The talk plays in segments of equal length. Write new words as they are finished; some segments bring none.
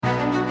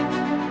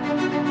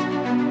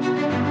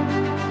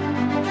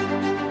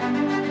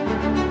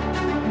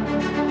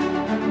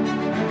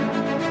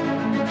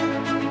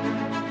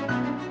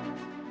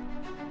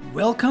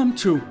Welcome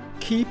to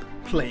Keep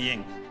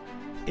Playing,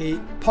 a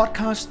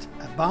podcast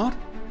about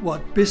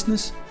what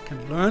business can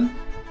learn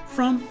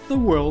from the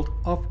world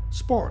of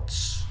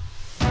sports.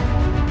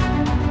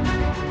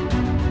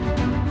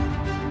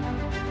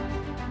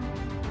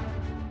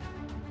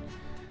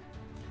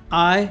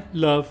 I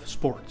love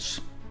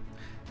sports.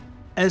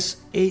 As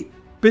a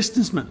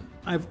businessman,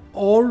 I've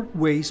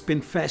always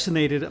been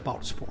fascinated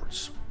about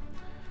sports.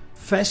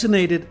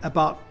 Fascinated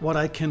about what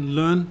I can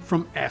learn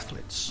from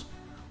athletes,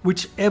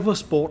 whichever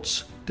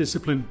sports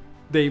discipline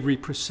they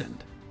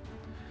represent.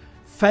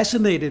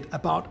 Fascinated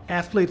about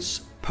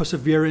athletes'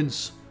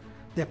 perseverance,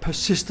 their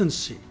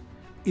persistency,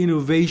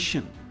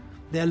 innovation,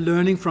 their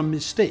learning from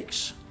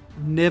mistakes,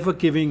 never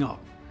giving up,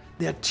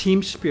 their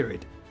team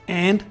spirit,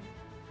 and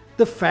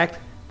the fact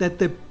that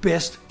the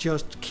best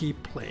just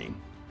keep playing,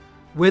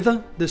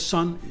 whether the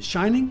sun is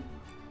shining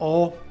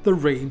or the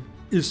rain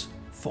is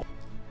falling.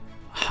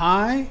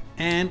 Hi,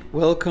 and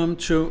welcome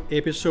to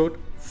episode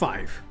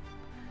 5.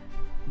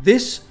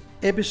 This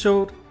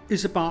episode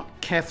is about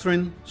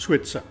Katherine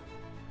Switzer,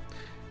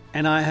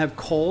 and I have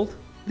called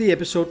the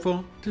episode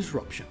for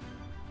Disruption.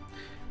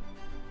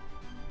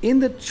 In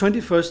the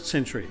 21st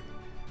century,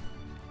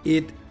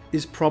 it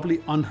is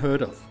probably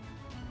unheard of,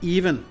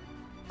 even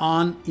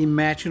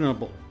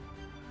unimaginable,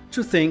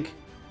 to think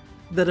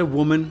that a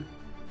woman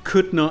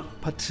could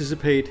not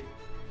participate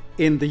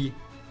in the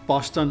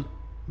Boston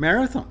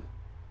Marathon,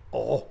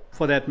 or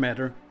for that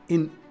matter,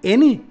 in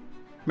any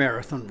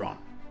marathon run.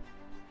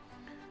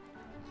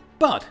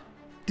 But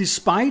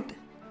despite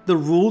the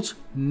rules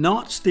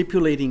not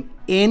stipulating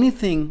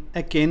anything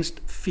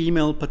against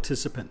female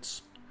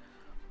participants,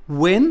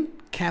 when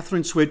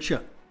Katherine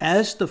Switzer,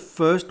 as the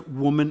first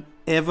woman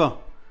ever,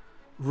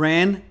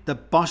 ran the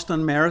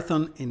Boston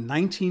Marathon in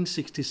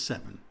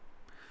 1967,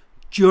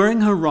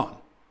 during her run,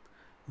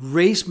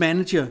 race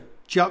manager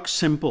Jock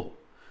Semple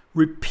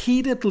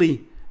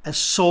repeatedly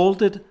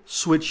assaulted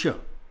Switzer,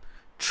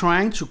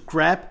 trying to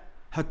grab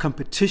her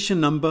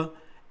competition number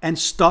and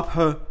stop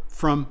her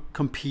from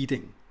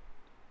competing.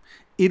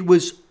 It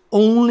was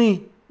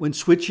only when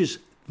Switzer's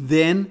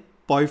then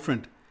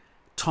boyfriend,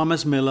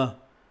 Thomas Miller,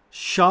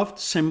 shoved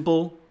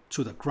Semple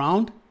to the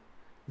ground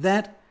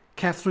that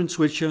Katherine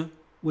Switzer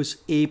was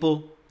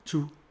able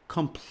to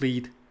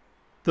complete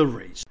the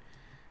race.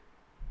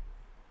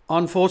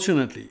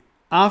 Unfortunately,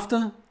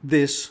 after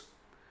this,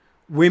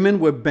 women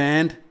were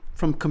banned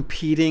from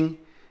competing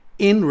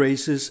in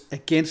races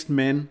against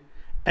men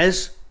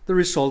as the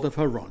result of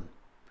her run.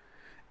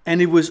 And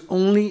it was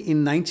only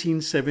in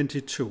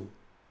 1972,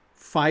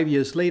 5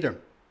 years later,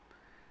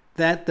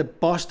 that the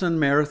Boston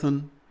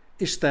Marathon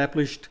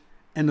established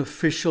an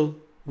official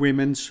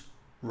women's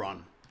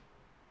run.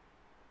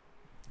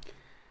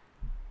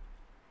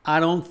 I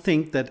don't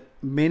think that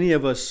many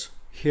of us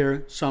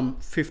here, some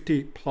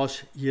 50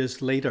 plus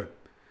years later,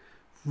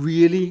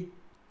 really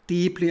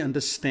deeply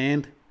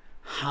understand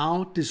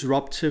how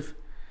disruptive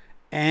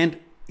and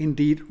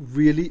indeed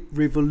really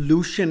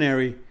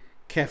revolutionary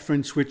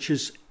Katherine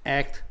Switzer's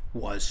act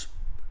was,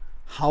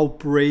 how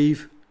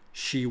brave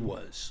she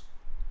was.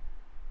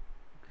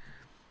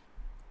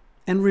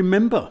 And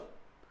remember,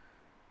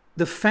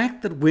 the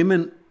fact that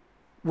women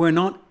were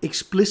not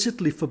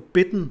explicitly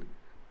forbidden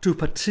to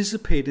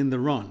participate in the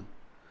run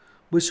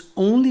was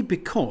only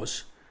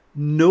because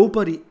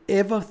nobody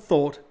ever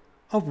thought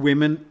of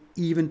women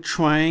even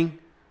trying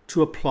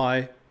to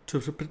apply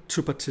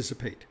to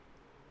participate.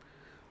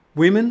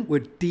 Women were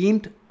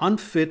deemed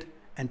unfit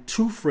and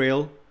too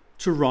frail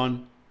to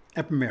run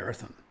a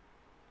marathon.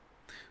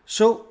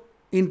 So,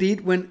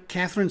 indeed, when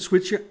Katherine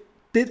Switzer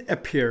did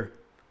appear,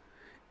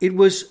 it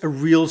was a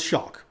real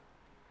shock,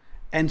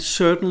 and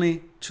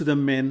certainly to the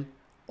men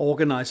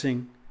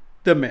organizing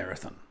the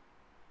marathon.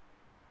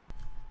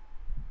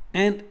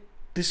 And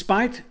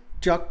despite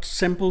Jock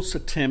Semple's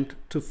attempt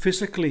to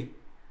physically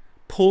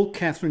pull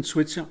Katherine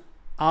Switzer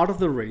out of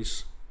the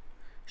race,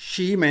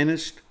 she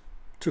managed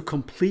to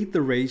complete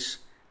the race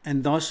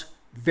and thus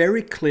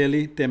very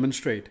clearly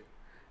demonstrate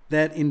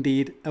that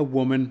indeed a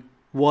woman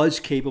was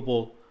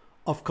capable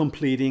of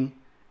completing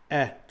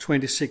a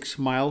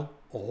 26-mile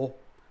or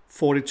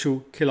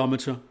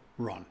 42-kilometer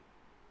run.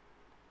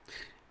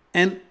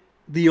 And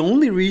the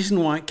only reason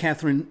why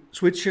Katherine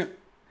Switzer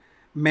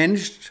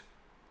managed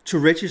to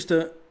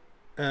register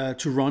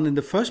to run in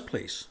the first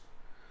place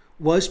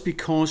was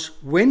because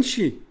when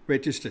she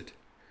registered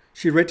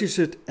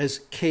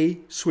as K.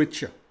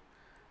 Switzer,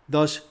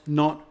 thus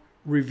not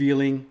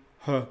revealing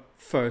her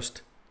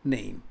first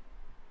name.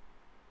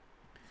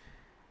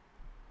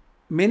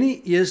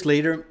 Many years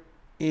later,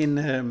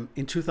 in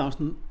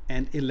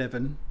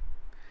 2011,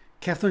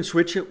 Katherine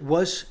Switzer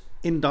was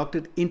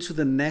inducted into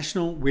the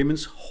National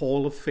Women's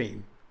Hall of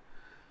Fame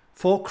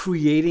for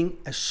creating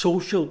a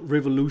social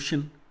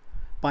revolution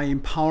by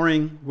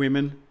empowering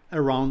women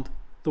around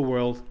the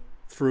world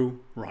through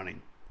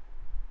running.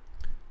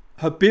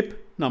 Her bib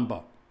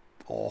number,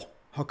 or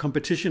her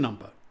competition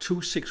number,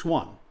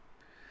 261,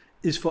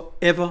 is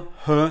forever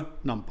her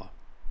number.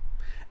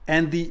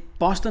 And the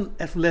Boston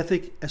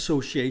Athletic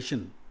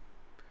Association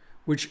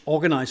which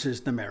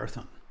organizes the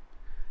marathon,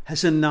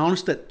 has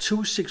announced that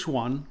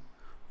 261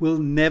 will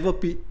never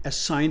be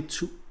assigned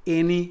to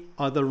any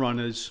other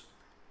runners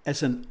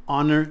as an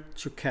honor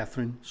to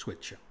Katherine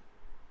Switzer.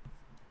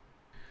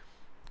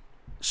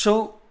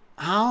 So,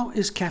 how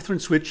is Katherine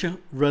Switzer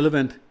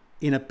relevant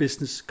in a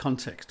business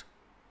context?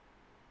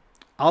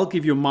 I'll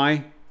give you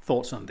my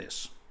thoughts on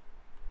this.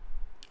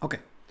 Okay.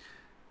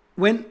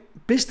 When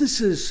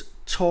businesses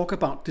talk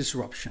about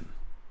disruption,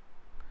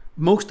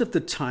 most of the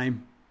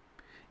time,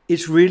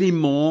 it's really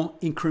more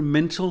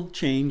incremental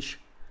change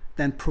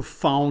than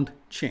profound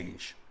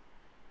change.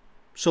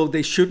 So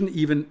they shouldn't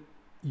even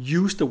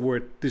use the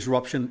word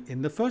disruption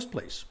in the first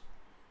place.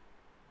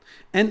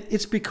 And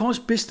it's because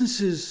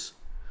businesses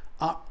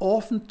are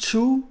often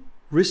too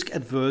risk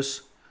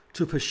adverse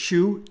to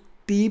pursue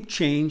deep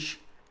change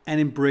and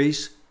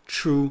embrace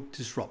true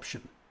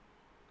disruption.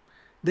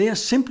 They are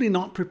simply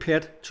not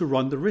prepared to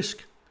run the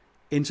risk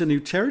into new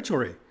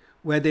territory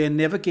where they are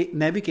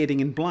navigating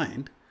in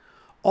blind,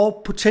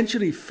 or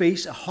potentially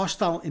face a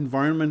hostile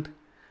environment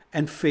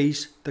and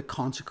face the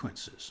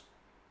consequences.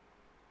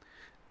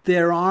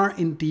 There are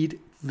indeed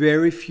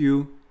very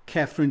few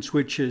Katherine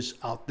Switzers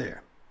out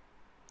there,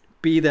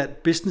 be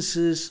that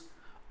businesses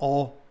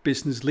or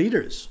business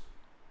leaders.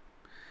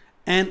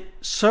 And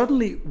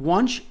certainly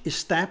once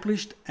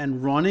established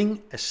and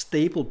running a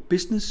stable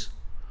business,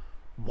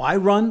 why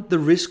run the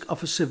risk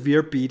of a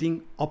severe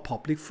beating or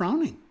public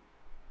frowning?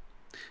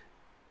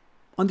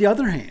 On the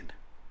other hand,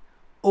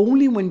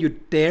 only when you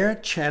dare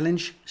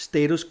challenge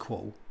status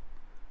quo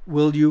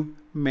will you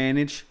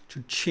manage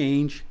to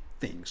change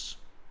things.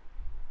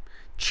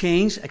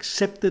 Change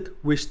accepted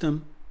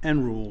wisdom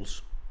and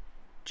rules,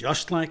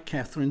 just like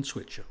Katherine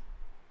Switzer.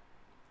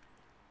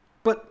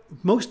 But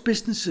most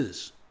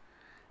businesses,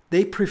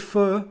 they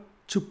prefer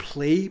to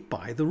play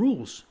by the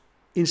rules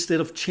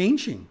instead of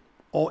changing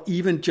or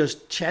even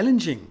just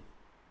challenging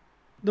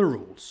the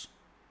rules.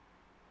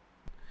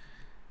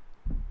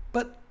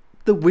 But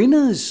the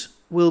winners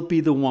will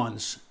be the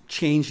ones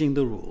changing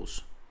the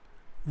rules,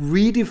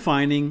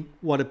 redefining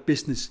what a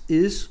business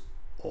is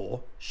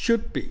or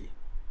should be.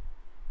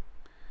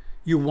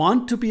 You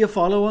want to be a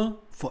follower,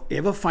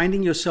 forever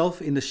finding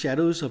yourself in the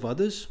shadows of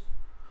others?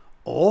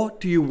 Or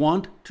do you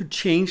want to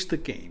change the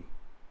game?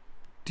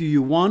 Do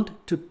you want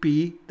to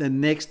be the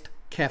next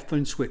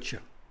Katherine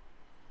Switzer,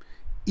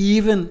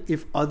 even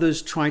if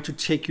others try to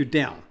take you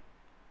down?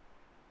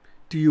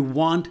 Do you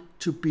want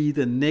to be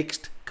the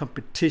next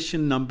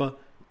competition number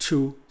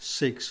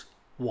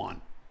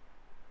 261?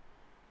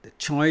 The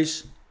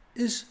choice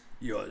is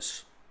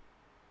yours.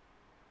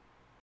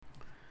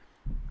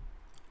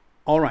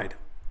 All right,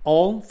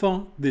 all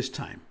for this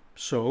time.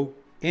 So,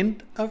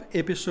 end of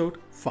episode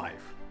 5.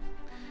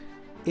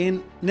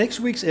 In next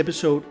week's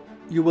episode,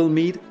 you will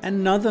meet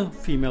another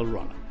female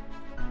runner,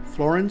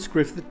 Florence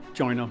Griffith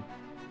Joyner,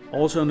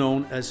 also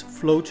known as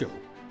Flojo.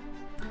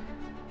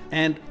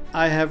 And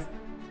I have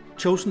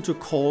chosen to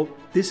call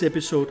this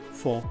episode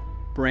for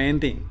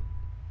branding.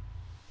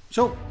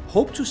 So,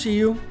 hope to see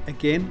you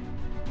again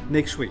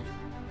next week.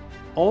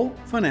 All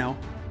for now.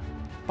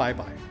 Bye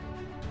bye.